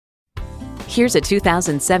Here's a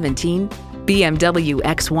 2017 BMW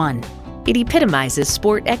X1. It epitomizes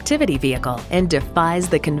sport activity vehicle and defies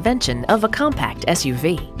the convention of a compact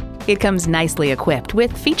SUV. It comes nicely equipped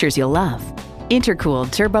with features you'll love: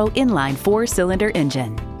 intercooled turbo inline 4-cylinder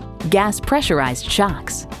engine, gas pressurized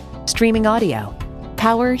shocks, streaming audio,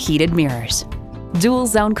 power heated mirrors, dual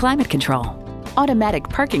zone climate control, automatic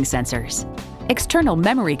parking sensors, external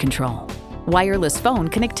memory control, wireless phone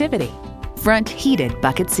connectivity, front heated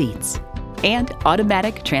bucket seats, and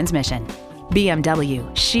automatic transmission. BMW,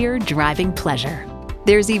 sheer driving pleasure.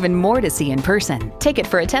 There's even more to see in person. Take it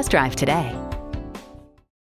for a test drive today.